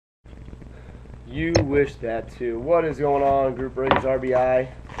You wish that too. What is going on, Group Breakers RBI?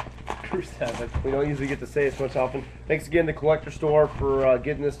 Crew 7. We don't usually get to say this much often. Thanks again to Collector Store for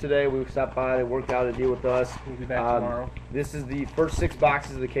getting this today. We stopped by, they worked out a deal with us. We'll be back tomorrow. This is the first 6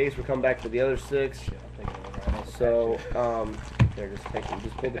 boxes of the case. We'll come back for the other 6. So, there, just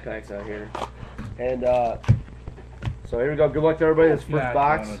pull the packs out here. And, so here we go. Good luck to everybody. This first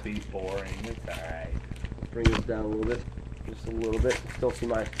box. It's be boring. It's alright. Bring this down a little bit. Just a little bit. Still see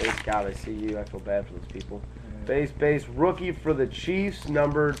my face. God, I see you. I feel bad for those people. Base rookie for the Chiefs,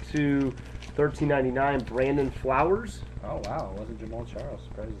 number to 1399, Brandon Flowers. Oh wow, it wasn't Jamal Charles.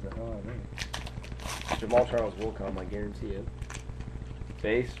 Surprises the hell out of me. Jamal Charles will come, I guarantee you.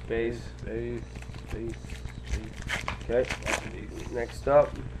 Base. Okay. Next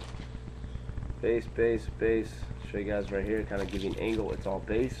up, base. Show you guys right here, kind of give you an angle. It's all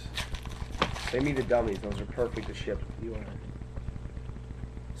base. Send me the dummies. Those are perfect to ship. You are.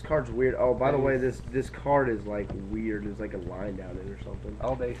 This card's weird. Oh, by the way, this card is like weird. There's like a line down it or something.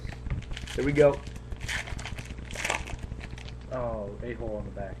 All base. There we go. Oh, 8-hole on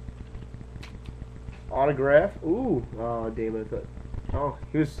the back. Autograph. Ooh. Oh, damn it. Oh,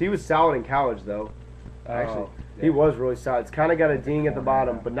 he was solid in college though. Actually, he was really solid. It's kind of got a ding at the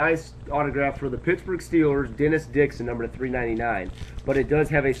bottom, but nice autograph for the Pittsburgh Steelers, Dennis Dixon, number to 399. But it does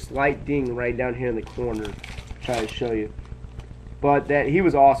have a slight ding right down here in the corner. Try to show you. But he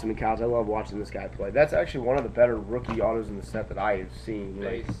was awesome in college. I love watching this guy play. That's actually one of the better rookie autos in the set that I have seen.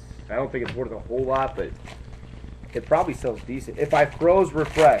 Like, I don't think it's worth a whole lot, but it probably sells decent. If I froze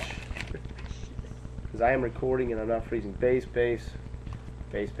refresh, because I am recording and I'm not freezing. Base,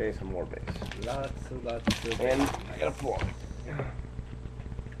 and more base. Lots of And I gotta pull up.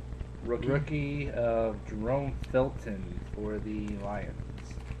 Rookie of Jerome Felton for the Lions.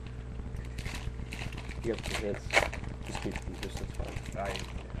 You have 2 hits. Just keep them just as fine. Yeah.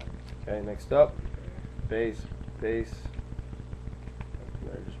 Okay, next up. Base. Just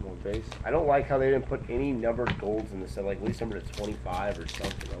more base. I don't like how they didn't put any numbered golds in this set, like at least number to 25 or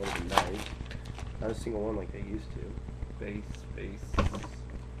something. That would have been nice. Not a single one like they used to. Base.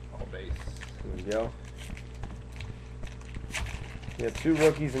 All base. There we go. We have 2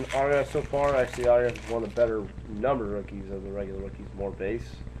 rookies in autograph so far. Actually, autograph is one of the better numbered rookies of the regular rookies. More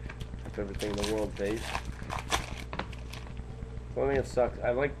base. If everything in the world base. One thing that sucks,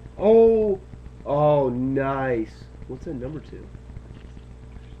 I like. Oh, nice. What's that number 2?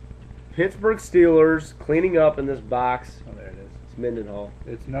 Pittsburgh Steelers cleaning up in this box. Oh, there it is. It's Mendenhall.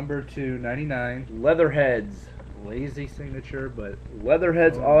 It's number 299. Leatherheads. Lazy signature, but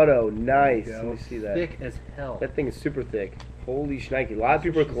Leatherheads auto. Nice. Let me see that. Thick as hell. That thing is super thick. Holy shnikey. A lot of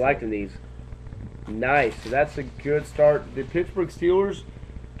people are collecting these. Nice. So that's a good start. The Pittsburgh Steelers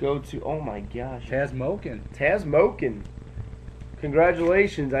go to, oh my gosh. Taz Moken.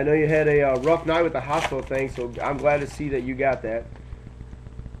 Congratulations. I know you had a rough night with the hospital thing, so I'm glad to see that you got that.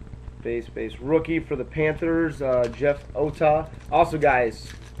 Base. Rookie for the Panthers, Jeff Ota. Also,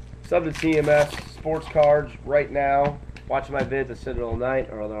 guys, sub to TMS Sports Cards right now. Watching my vid, the Citadel Night,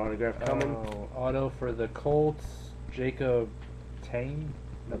 or other autograph coming. Oh, auto for the Colts, Jacob Tame.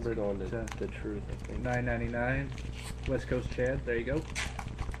 That's going to the truth, I think. $9.99. West Coast Chad. There you go.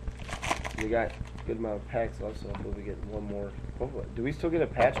 We got a good amount of packs left, so hopefully we get one more. Hopefully. Do we still get a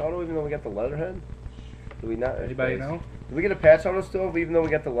patch auto even though we got the Leatherhead? Do we not? Anybody know? Do we get a patch auto still even though we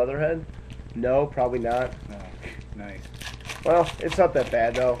got the Leatherhead? No, probably not. No. Nice. Well, it's not that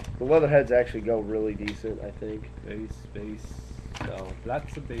bad though. The Leatherheads actually go really decent, I think. Base. So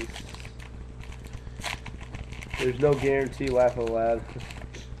Lots of base. there's no guarantee, laugh out loud.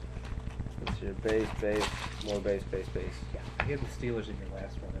 That's your base, more base. Yeah. You had the Steelers in your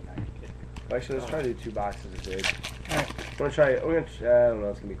last one, and I kidding. Actually, let's try to do 2 boxes of big. Alright. We're gonna I don't know,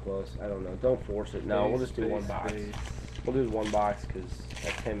 it's gonna be close. I don't know. Don't force it. No, we'll just do 1 box. Base. We'll do 1 box because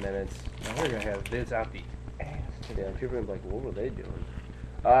at 10 minutes. Now we're gonna have vids out the ass. Yeah, people are gonna be like, what were they doing?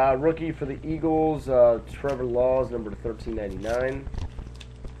 Rookie for the Eagles, Trevor Laws, number to 1399.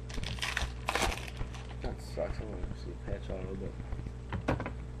 That sucks. I want to see a patch on a little bit.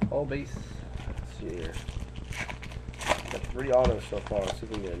 All base. Let's see here. Got 3 autos so far. Let's see if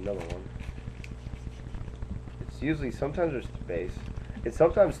we can get another one. It's usually, sometimes there's base. It's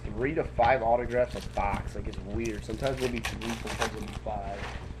sometimes 3 to 5 autographs a box. Like, it's weird. Sometimes it'll be 3, sometimes it'll be 5.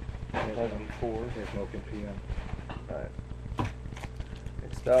 Sometimes it'll be 4. There's Smoking PM. Alright.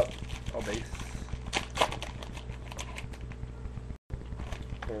 Next up. All base.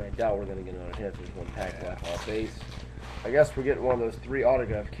 And I doubt we're going to get another hit. There's 1 pack left off base. I guess we're getting one of those 3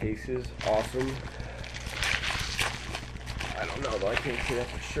 autograph cases. Awesome. I don't know, though. I can't see that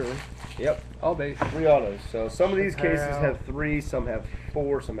for sure. Yep. All base. 3 autos. So some of these cases have 3, some have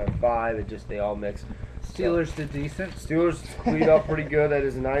 4, some have 5. They all mix. Steelers did decent. Steelers cleaned up pretty good. That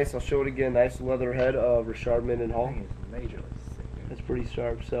is nice. I'll show it again. Nice leather head of Rashard Mendenhall. Thing is majorly sick. That's pretty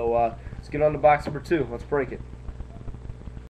sharp. So let's get on to box number 2. Let's break it.